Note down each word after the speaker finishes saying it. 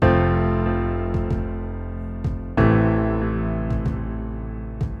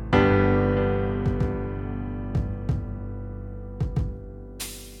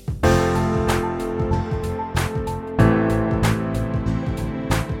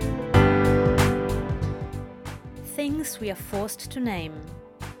Things we are forced to name.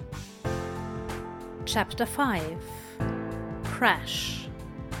 Chapter 5. Crash.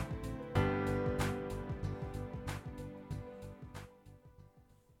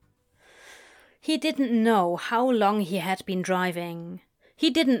 He didn't know how long he had been driving. He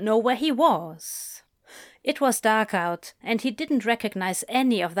didn't know where he was. It was dark out, and he didn't recognize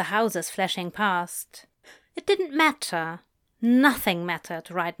any of the houses flashing past. It didn't matter. Nothing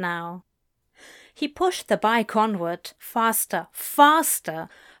mattered right now. He pushed the bike onward, faster, faster,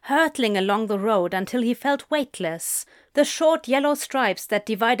 hurtling along the road until he felt weightless, the short yellow stripes that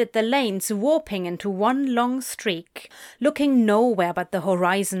divided the lanes warping into one long streak, looking nowhere but the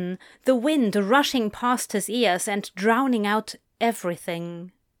horizon, the wind rushing past his ears and drowning out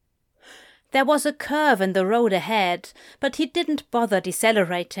everything. There was a curve in the road ahead, but he didn't bother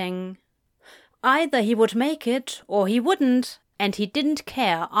decelerating. Either he would make it or he wouldn't, and he didn't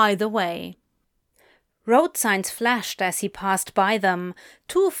care either way. Road signs flashed as he passed by them,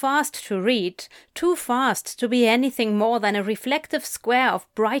 too fast to read, too fast to be anything more than a reflective square of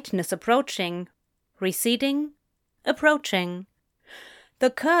brightness approaching, receding, approaching. The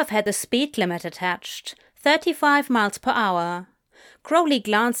curve had a speed limit attached, 35 miles per hour. Crowley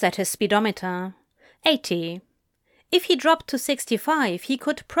glanced at his speedometer. 80. If he dropped to 65, he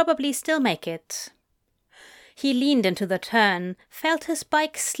could probably still make it. He leaned into the turn, felt his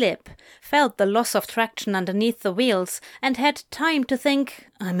bike slip, felt the loss of traction underneath the wheels, and had time to think,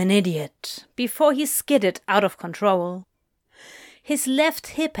 "I'm an idiot," before he skidded out of control. His left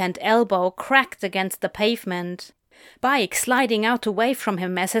hip and elbow cracked against the pavement. Bike sliding out away from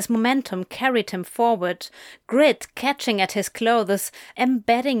him as his momentum carried him forward, grit catching at his clothes,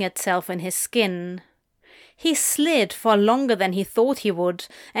 embedding itself in his skin. He slid for longer than he thought he would,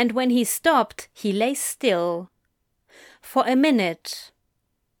 and when he stopped, he lay still. For a minute.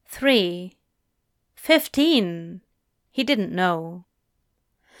 3. 15. He didn't know.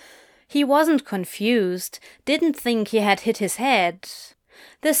 He wasn't confused, didn't think he had hit his head.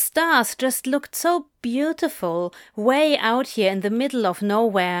 The stars just looked so beautiful, way out here in the middle of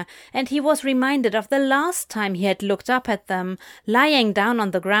nowhere, and he was reminded of the last time he had looked up at them, lying down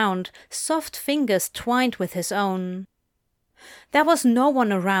on the ground, soft fingers twined with his own. There was no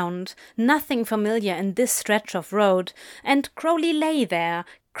one around, nothing familiar in this stretch of road, and Crowley lay there,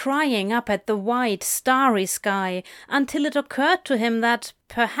 crying up at the wide, starry sky, until it occurred to him that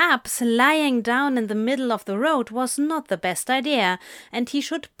perhaps lying down in the middle of the road was not the best idea, and he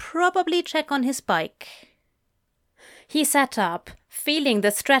should probably check on his bike. He sat up, feeling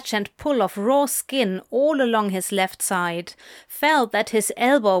the stretch and pull of raw skin all along his left side, felt that his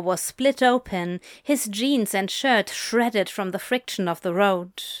elbow was split open, his jeans and shirt shredded from the friction of the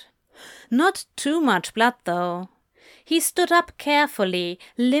road. Not too much blood, though. He stood up carefully,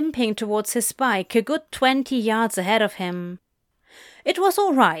 limping towards his bike a good 20 yards ahead of him. It was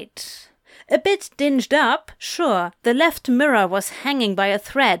all right. A bit dinged up, sure, the left mirror was hanging by a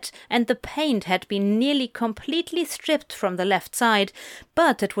thread and the paint had been nearly completely stripped from the left side,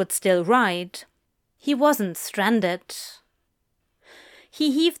 but it would still ride. He wasn't stranded.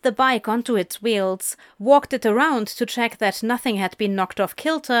 He heaved the bike onto its wheels, walked it around to check that nothing had been knocked off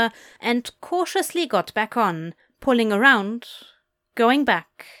kilter, and cautiously got back on, pulling around, going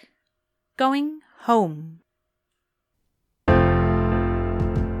back, going home.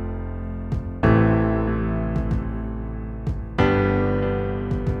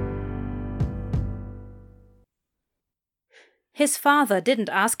 His father didn't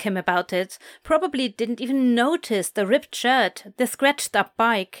ask him about it, probably didn't even notice the ripped shirt, the scratched-up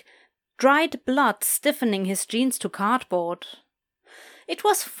bike, dried blood stiffening his jeans to cardboard. It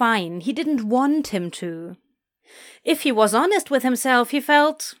was fine, he didn't want him to. If he was honest with himself, he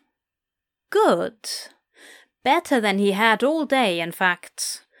felt good. Better than he had all day, in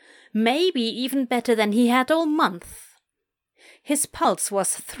fact. Maybe even better than he had all month. His pulse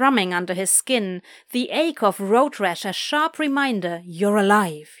was thrumming under his skin, the ache of road rash a sharp reminder, you're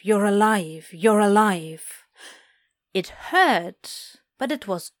alive, you're alive, you're alive. It hurt, but it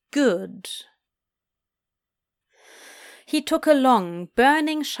was good. He took a long,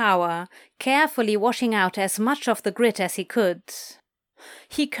 burning shower, carefully washing out as much of the grit as he could.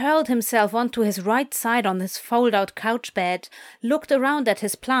 He curled himself onto his right side on his fold-out couch bed, looked around at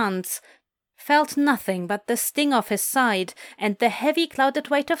his plants, felt nothing but the sting of his side and the heavy clouded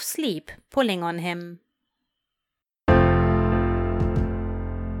weight of sleep pulling on him.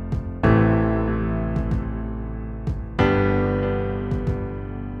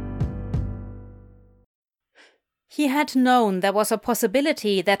 He had known there was a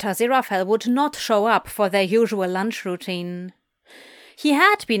possibility that Aziraphale would not show up for their usual lunch routine. He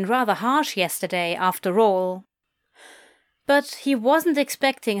had been rather harsh yesterday, after all. But he wasn't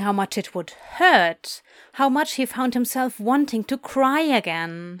expecting how much it would hurt, how much he found himself wanting to cry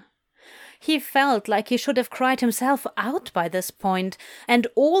again. He felt like he should have cried himself out by this point, and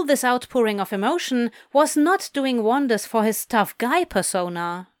all this outpouring of emotion was not doing wonders for his tough guy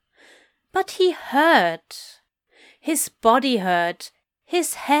persona. But he hurt. His body hurt.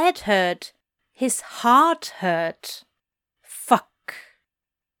 His head hurt. His heart hurt. Fuck.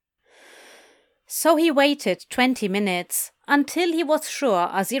 So he waited 20 minutes until he was sure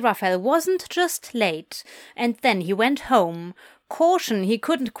Aziraphale wasn't just late, and then he went home. Caution he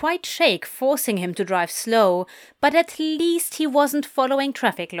couldn't quite shake, forcing him to drive slow, but at least he wasn't following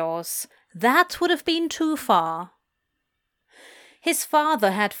traffic laws. That would have been too far. His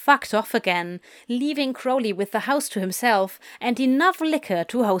father had fucked off again, leaving Crowley with the house to himself and enough liquor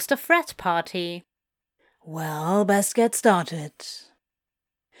to host a frat party. Well, best get started.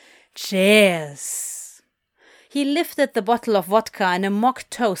 Cheers. He lifted the bottle of vodka in a mock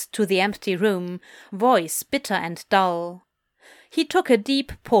toast to the empty room, voice bitter and dull. He took a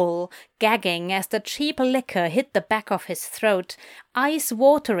deep pull, gagging as the cheap liquor hit the back of his throat, eyes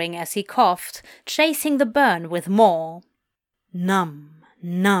watering as he coughed, chasing the burn with more. Numb,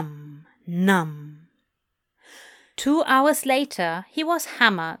 numb, numb. 2 hours later, he was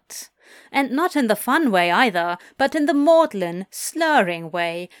hammered. And not in the fun way either, but in the maudlin, slurring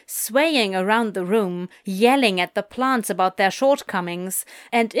way, swaying around the room, yelling at the plants about their shortcomings,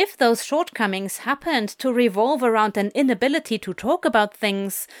 and if those shortcomings happened to revolve around an inability to talk about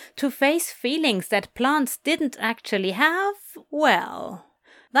things, to face feelings that plants didn't actually have, well,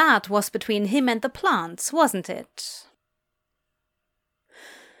 that was between him and the plants, wasn't it?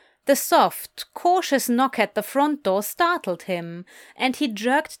 The soft, cautious knock at the front door startled him, and he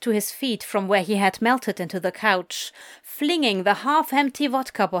jerked to his feet from where he had melted into the couch, flinging the half-empty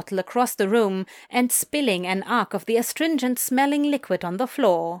vodka bottle across the room and spilling an arc of the astringent-smelling liquid on the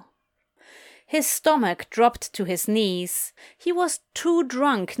floor. His stomach dropped to his knees. He was too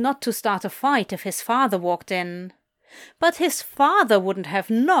drunk not to start a fight if his father walked in. But his father wouldn't have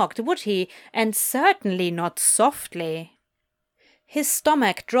knocked, would he? And certainly not softly. His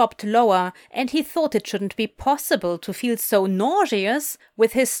stomach dropped lower, and he thought it shouldn't be possible to feel so nauseous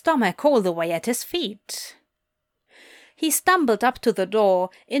with his stomach all the way at his feet. He stumbled up to the door,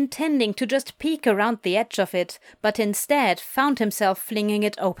 intending to just peek around the edge of it, but instead found himself flinging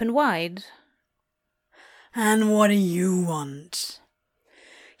it open wide. And what do you want?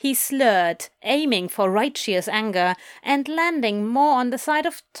 He slurred, aiming for righteous anger, and landing more on the side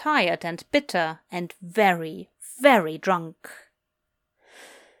of tired and bitter and very, very drunk.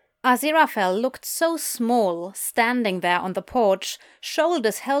 Aziraphale looked so small, standing there on the porch,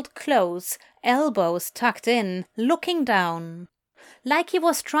 shoulders held close, elbows tucked in, looking down. Like he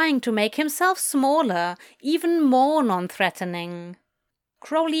was trying to make himself smaller, even more non-threatening.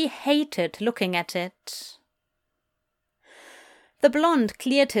 Crowley hated looking at it. The blonde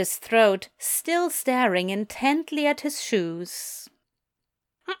cleared his throat, still staring intently at his shoes.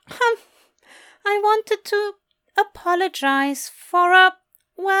 I wanted to apologize for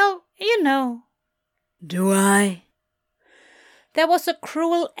well, you know. Do I? There was a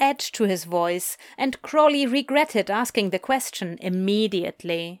cruel edge to his voice, and Crowley regretted asking the question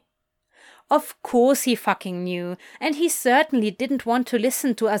immediately. Of course he fucking knew, and he certainly didn't want to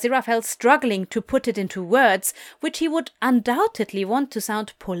listen to Aziraphale struggling to put it into words, which he would undoubtedly want to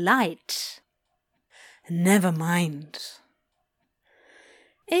sound polite. Never mind.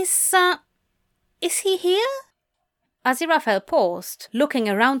 Is he here? Aziraphale paused, looking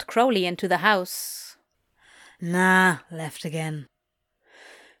around Crowley into the house. Nah, left again.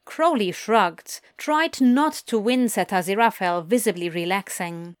 Crowley shrugged, tried not to wince at Aziraphale, visibly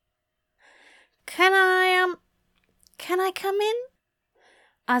relaxing. Can I come in?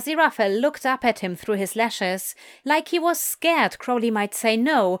 Aziraphale looked up at him through his lashes, like he was scared Crowley might say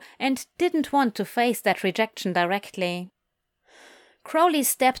no and didn't want to face that rejection directly. Crowley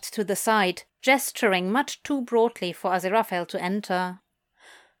stepped to the side, gesturing much too broadly for Aziraphale to enter.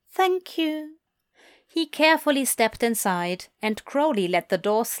 Thank you. He carefully stepped inside, and Crowley let the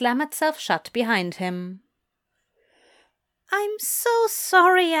door slam itself shut behind him. I'm so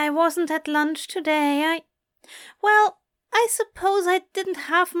sorry I wasn't at lunch today. I suppose I didn't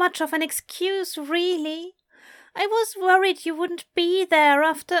have much of an excuse, really. I was worried you wouldn't be there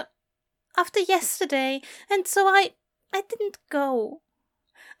after yesterday, and so I didn't go.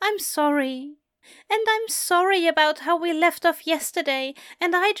 I'm sorry. And I'm sorry about how we left off yesterday,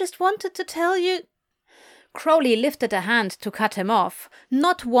 and I just wanted to tell you... Crowley lifted a hand to cut him off,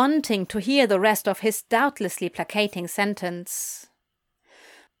 not wanting to hear the rest of his doubtlessly placating sentence.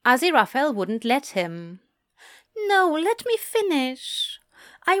 Aziraphale wouldn't let him. No, let me finish.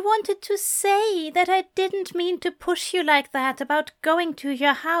 I wanted to say that I didn't mean to push you like that about going to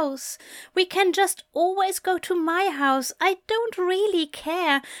your house. We can just always go to my house. I don't really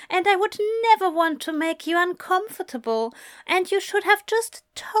care, and I would never want to make you uncomfortable, and you should have just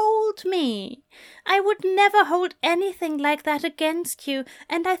told me. I would never hold anything like that against you,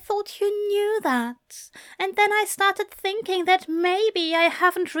 and I thought you knew that. And then I started thinking that maybe I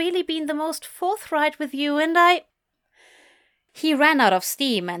haven't really been the most forthright with you, and He ran out of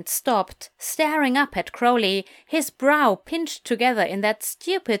steam and stopped, staring up at Crowley, his brow pinched together in that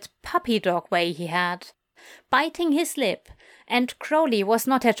stupid puppy dog way he had, biting his lip, and Crowley was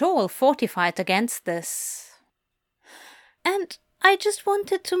not at all fortified against this. And I just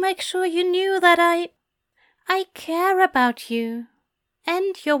wanted to make sure you knew that I care about you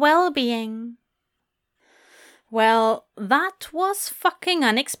and your well-being. Well, that was fucking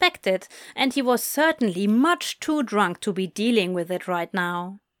unexpected, and he was certainly much too drunk to be dealing with it right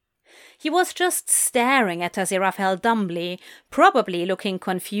now. He was just staring at Aziraphale dumbly, probably looking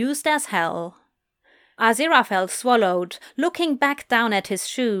confused as hell. Aziraphale swallowed, looking back down at his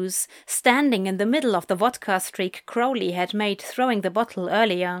shoes, standing in the middle of the vodka streak Crowley had made throwing the bottle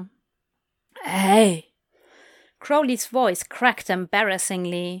earlier. Hey! Crowley's voice cracked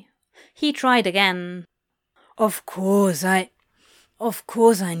embarrassingly. He tried again. Of course I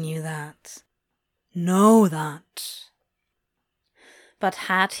knew that. Know that. But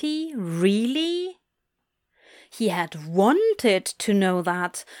had he really? He had wanted to know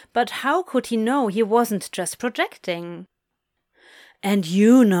that, but how could he know he wasn't just projecting? And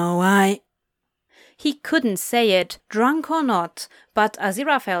you know He couldn't say it, drunk or not, but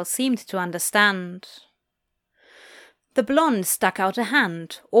Aziraphale seemed to understand. The blonde stuck out a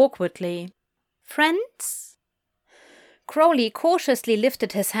hand, awkwardly. Friends? Crowley cautiously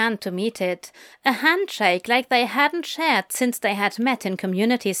lifted his hand to meet it, a handshake like they hadn't shared since they had met in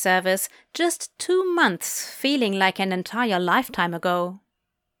community service just 2 months, feeling like an entire lifetime ago.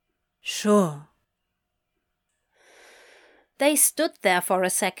 Sure. They stood there for a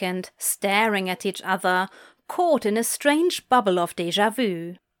second, staring at each other, caught in a strange bubble of déjà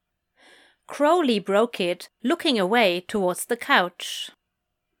vu. Crowley broke it, looking away towards the couch.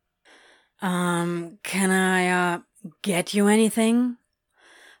 Can I, get you anything?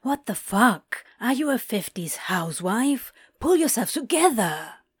 What the fuck? Are you a 50s housewife? Pull yourself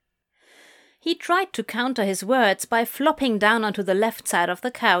together! He tried to counter his words by flopping down onto the left side of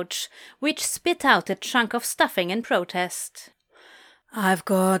the couch, which spit out a chunk of stuffing in protest. I've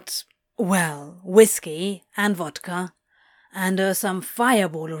got, whiskey and vodka, and some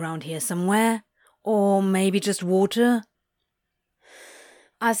Fireball around here somewhere, or maybe just water.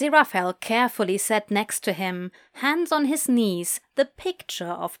 Aziraphale carefully sat next to him, hands on his knees, the picture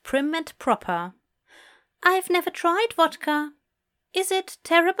of prim and proper. I've never tried vodka. Is it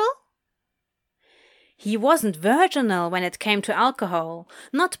terrible? He wasn't virginal when it came to alcohol,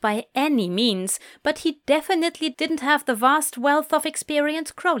 not by any means, but he definitely didn't have the vast wealth of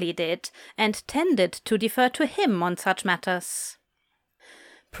experience Crowley did, and tended to defer to him on such matters.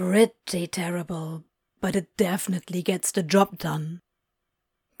 Pretty terrible, but it definitely gets the job done.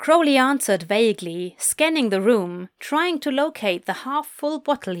 Crowley answered vaguely, scanning the room, trying to locate the half-full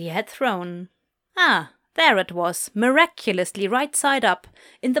bottle he had thrown. Ah, there it was, miraculously right side up,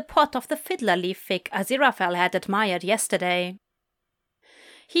 in the pot of the fiddler leaf fig Aziraphale had admired yesterday.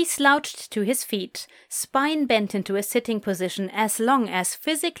 He slouched to his feet, spine bent into a sitting position as long as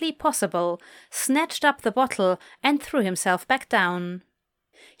physically possible, snatched up the bottle and threw himself back down.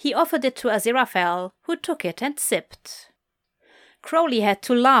 He offered it to Aziraphale, who took it and sipped. Crowley had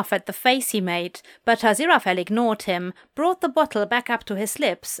to laugh at the face he made, but Aziraphale ignored him, brought the bottle back up to his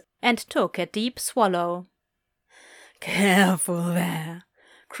lips, and took a deep swallow. Careful there,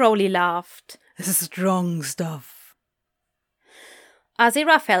 Crowley laughed. Strong stuff.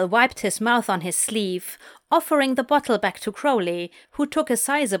 Aziraphale wiped his mouth on his sleeve, offering the bottle back to Crowley, who took a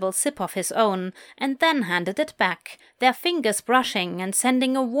sizable sip of his own, and then handed it back, their fingers brushing and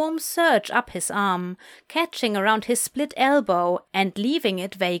sending a warm surge up his arm, catching around his split elbow and leaving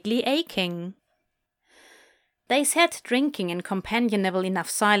it vaguely aching. They sat drinking in companionable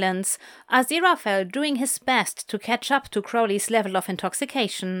enough silence, Aziraphale doing his best to catch up to Crowley's level of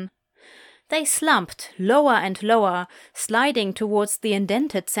intoxication. They slumped lower and lower, sliding towards the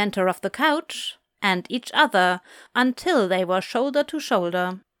indented center of the couch and each other until they were shoulder to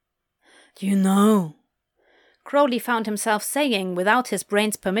shoulder. You know, Crowley found himself saying without his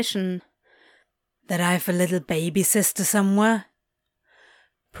brain's permission, that I've a little baby sister somewhere.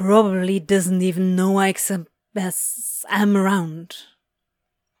 Probably doesn't even know I'm around.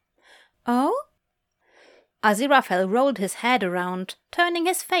 Oh? Aziraphale rolled his head around, turning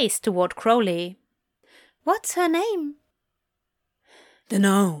his face toward Crowley. "What's her name?"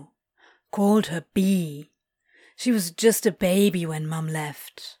 Dunno. Called her Bee. She was just a baby when Mum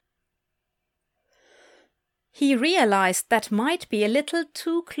left. He realized that might be a little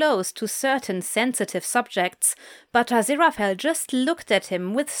too close to certain sensitive subjects, but Aziraphale just looked at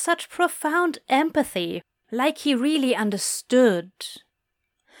him with such profound empathy, like he really understood.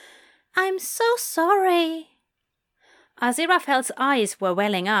 "I'm so sorry." Aziraphale's eyes were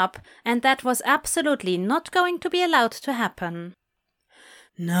welling up, and that was absolutely not going to be allowed to happen.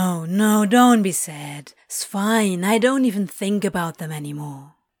 No, don't be sad. It's fine. I don't even think about them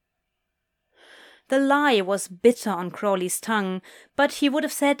anymore. The lie was bitter on Crowley's tongue, but he would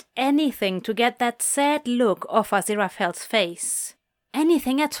have said anything to get that sad look off Aziraphale's face.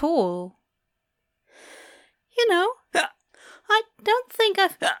 Anything at all. "You know, I don't think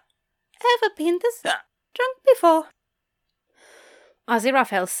I've ever been this drunk before,"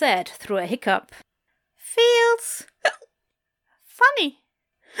 Aziraphale said through a hiccup. "Feels funny.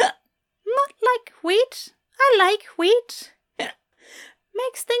 Not like weed. I like weed.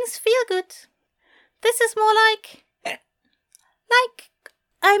 Makes things feel good. This is more like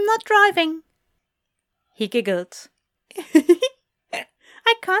I'm not driving." He giggled.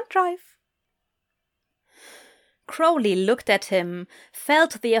 "I can't drive." Crowley looked at him,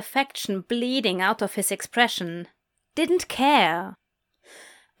 felt the affection bleeding out of his expression. Didn't care.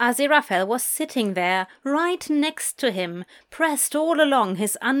 Aziraphale was sitting there, right next to him, pressed all along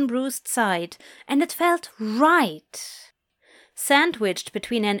his unbruised side, and it felt right. Sandwiched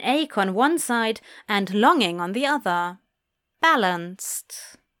between an ache on one side and longing on the other.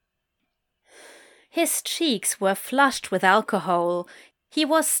 Balanced. His cheeks were flushed with alcohol. He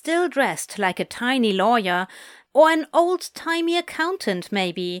was still dressed like a tiny lawyer, or an old-timey accountant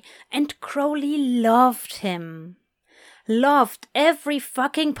maybe, and Crowley loved him. Loved every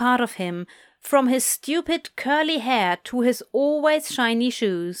fucking part of him, from his stupid curly hair to his always shiny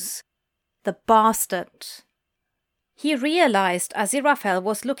shoes. The bastard. He realized Aziraphale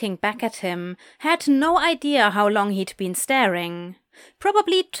was looking back at him, had no idea how long he'd been staring.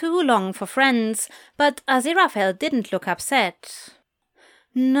 Probably too long for friends, but Aziraphale didn't look upset.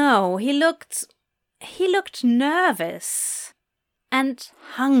 No, he looked nervous. And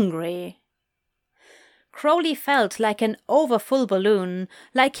hungry. Crowley felt like an overfull balloon,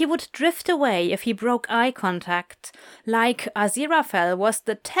 like he would drift away if he broke eye contact, like Aziraphale was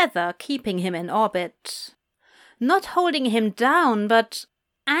the tether keeping him in orbit. Not holding him down, but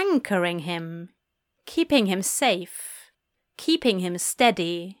anchoring him, keeping him safe, keeping him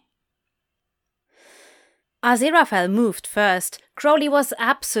steady. Aziraphale moved first. Crowley was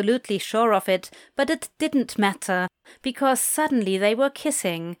absolutely sure of it, but it didn't matter, because suddenly they were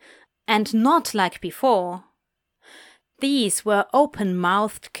kissing, and not like before. These were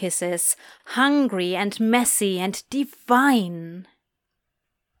open-mouthed kisses, hungry and messy and divine.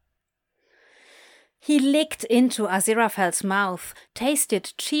 He licked into Aziraphale's mouth,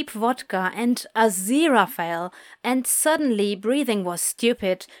 tasted cheap vodka and Aziraphale, and suddenly breathing was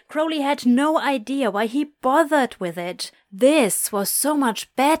stupid. Crowley had no idea why he bothered with it. This was so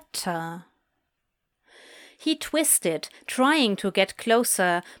much better. He twisted, trying to get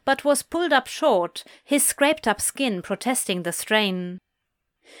closer, but was pulled up short, his scraped-up skin protesting the strain.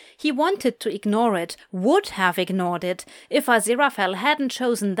 He wanted to ignore it, would have ignored it, if Aziraphale hadn't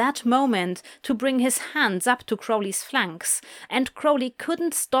chosen that moment to bring his hands up to Crowley's flanks, and Crowley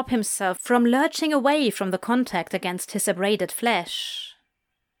couldn't stop himself from lurching away from the contact against his abraded flesh.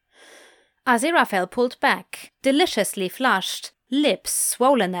 Aziraphale pulled back, deliciously flushed, lips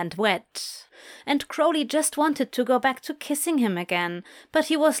swollen and wet. And Crowley just wanted to go back to kissing him again, but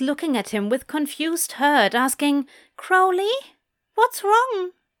he was looking at him with confused hurt, asking, "Crowley? What's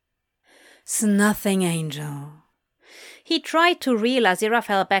wrong?" "'S nothing, Angel." He tried to reel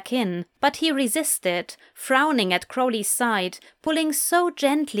Aziraphale back in, but he resisted, frowning at Crowley's side, pulling so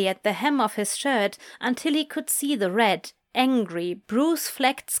gently at the hem of his shirt until he could see the red, angry,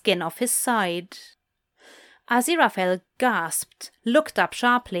 bruise-flecked skin of his side. Aziraphale gasped, looked up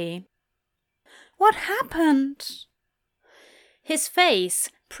sharply. "What happened?" His face,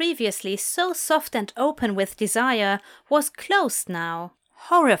 previously so soft and open with desire, was closed now,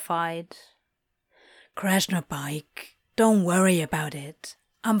 horrified. "Crashed my bike. Don't worry about it.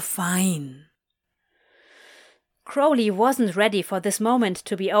 I'm fine." Crowley wasn't ready for this moment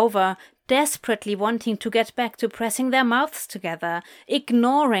to be over, desperately wanting to get back to pressing their mouths together,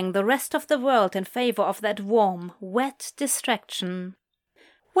 ignoring the rest of the world in favor of that warm, wet distraction.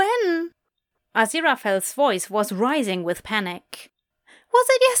 "When?" Aziraphale's voice was rising with panic. "Was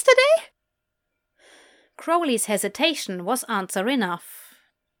it yesterday?" Crowley's hesitation was answer enough.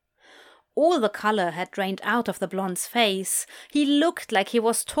 All the colour had drained out of the blonde's face. He looked like he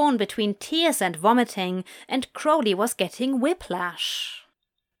was torn between tears and vomiting, and Crowley was getting whiplash.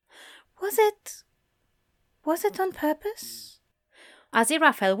 Was it on purpose?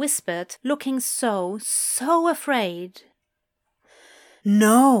 Aziraphale whispered, looking so afraid.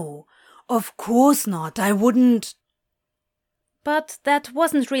 No, of course not. I wouldn't. But that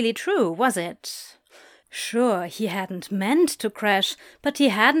wasn't really true, was it? Sure, he hadn't meant to crash, but he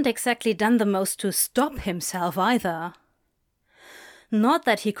hadn't exactly done the most to stop himself either. Not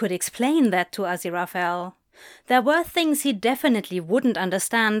that he could explain that to Aziraphale. There were things he definitely wouldn't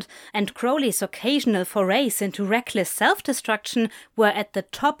understand, and Crowley's occasional forays into reckless self-destruction were at the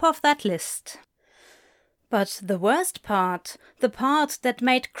top of that list. But the worst part, the part that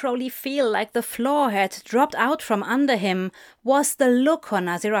made Crowley feel like the floor had dropped out from under him, was the look on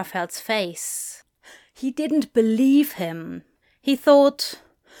Aziraphale's face. He didn't believe him. He thought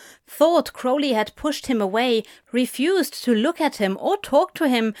Crowley had pushed him away, refused to look at him or talk to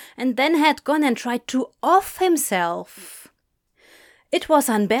him, and then had gone and tried to off himself. It was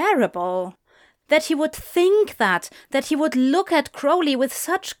unbearable. That he would think that he would look at Crowley with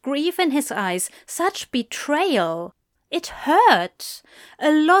such grief in his eyes, such betrayal. It hurt.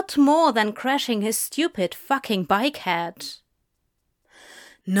 A lot more than crashing his stupid fucking bike had.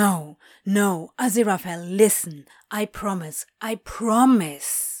 No, Aziraphale, listen. I promise.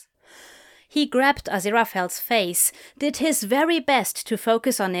 He grabbed Aziraphale's face, did his very best to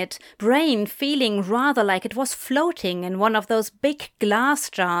focus on it, brain feeling rather like it was floating in one of those big glass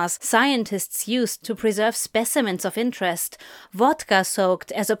jars scientists used to preserve specimens of interest,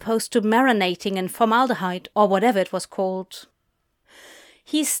 vodka-soaked as opposed to marinating in formaldehyde or whatever it was called.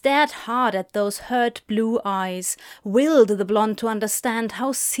 He stared hard at those hurt blue eyes, willed the blonde to understand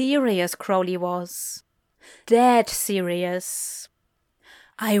how serious Crowley was. Dead serious.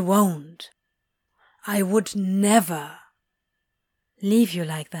 I won't. I would never leave you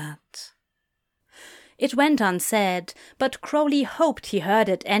like that. It went unsaid, but Crowley hoped he heard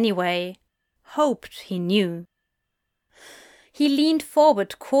it anyway. Hoped he knew. He leaned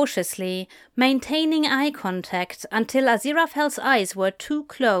forward cautiously, maintaining eye contact until Aziraphale's eyes were too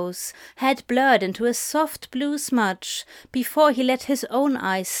close, had blurred into a soft blue smudge, before he let his own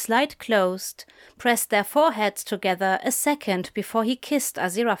eyes slide closed, pressed their foreheads together a second before he kissed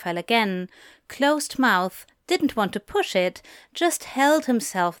Aziraphale again, closed mouth, didn't want to push it, just held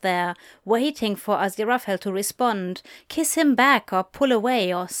himself there, waiting for Aziraphale to respond, kiss him back or pull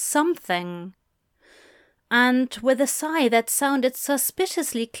away or something. And with a sigh that sounded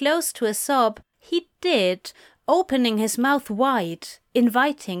suspiciously close to a sob, he did, opening his mouth wide,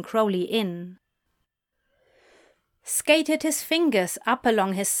 inviting Crowley in. Skated his fingers up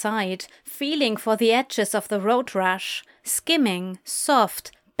along his side, feeling for the edges of the road rash, skimming,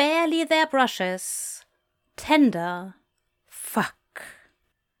 soft, barely their brushes. Tender. Fuck.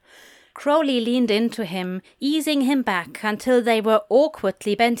 Crowley leaned into him, easing him back until they were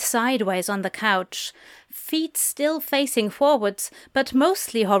awkwardly bent sideways on the couch, feet still facing forwards, but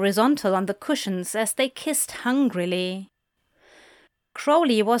mostly horizontal on the cushions as they kissed hungrily.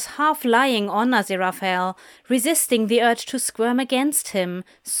 Crowley was half lying on Aziraphale, resisting the urge to squirm against him,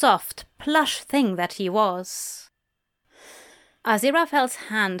 soft, plush thing that he was. Aziraphale's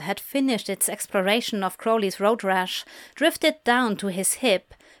hand had finished its exploration of Crowley's road rash, drifted down to his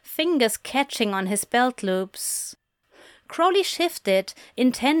hip, fingers catching on his belt loops. Crowley shifted,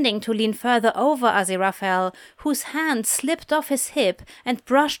 intending to lean further over Aziraphale, whose hand slipped off his hip and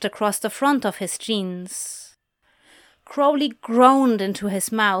brushed across the front of his jeans. Crowley groaned into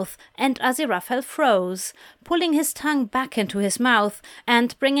his mouth, and Aziraphale froze, pulling his tongue back into his mouth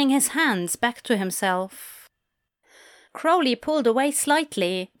and bringing his hands back to himself. Crowley pulled away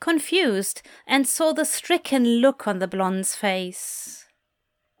slightly, confused, and saw the stricken look on the blonde's face.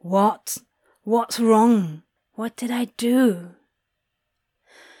 What's wrong? What did I do?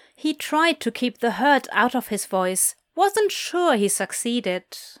 He tried to keep the hurt out of his voice, wasn't sure he succeeded.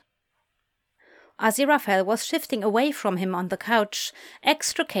 Aziraphale was shifting away from him on the couch,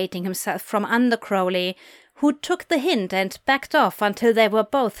 extricating himself from under Crowley, who took the hint and backed off until they were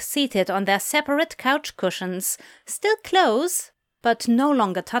both seated on their separate couch cushions, still close, but no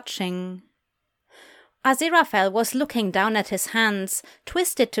longer touching. Aziraphale was looking down at his hands,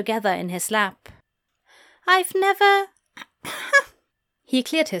 twisted together in his lap. I've never... He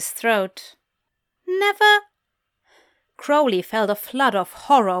cleared his throat. Never... Crowley felt a flood of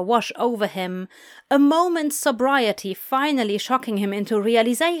horror wash over him, a moment's sobriety finally shocking him into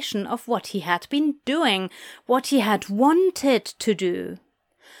realization of what he had been doing, what he had wanted to do.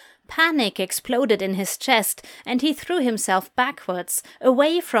 Panic exploded in his chest, and he threw himself backwards,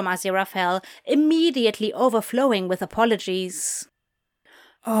 away from Aziraphale, immediately overflowing with apologies.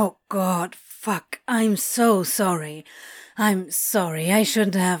 Oh God, fuck, I'm so sorry. I'm sorry, I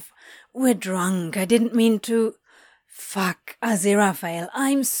shouldn't have. We're drunk, I didn't mean to. Fuck, Aziraphale,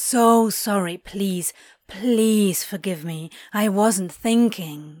 I'm so sorry, please forgive me. I wasn't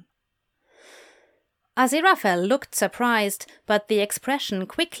thinking. Aziraphale looked surprised, but the expression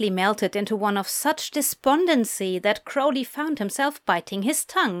quickly melted into one of such despondency that Crowley found himself biting his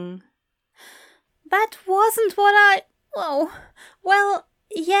tongue. That wasn't what I... Oh, well,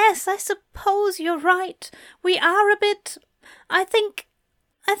 yes, I suppose you're right. We are a bit... I think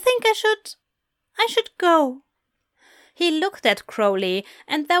I should go. He looked at Crowley,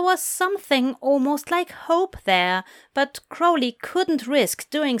 and there was something almost like hope there, but Crowley couldn't risk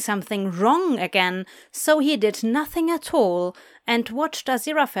doing something wrong again, so he did nothing at all, and watched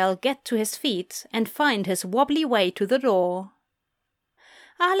Aziraphale get to his feet and find his wobbly way to the door.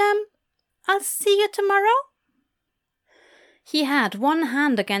 I'll see you tomorrow? He had one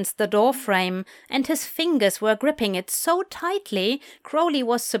hand against the door frame, and his fingers were gripping it so tightly, Crowley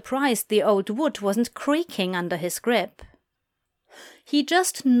was surprised the old wood wasn't creaking under his grip. He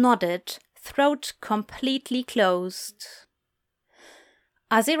just nodded, throat completely closed.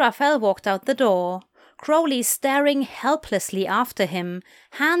 Aziraphale walked out the door, Crowley staring helplessly after him,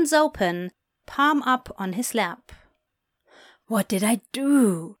 hands open, palm up on his lap. What did I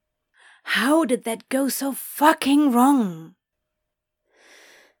do? How did that go so fucking wrong?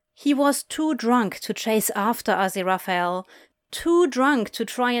 He was too drunk to chase after Aziraphale, too drunk to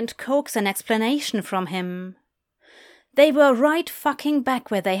try and coax an explanation from him. They were right fucking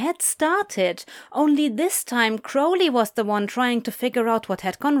back where they had started, only this time Crowley was the one trying to figure out what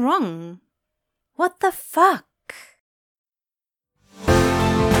had gone wrong. What the fuck?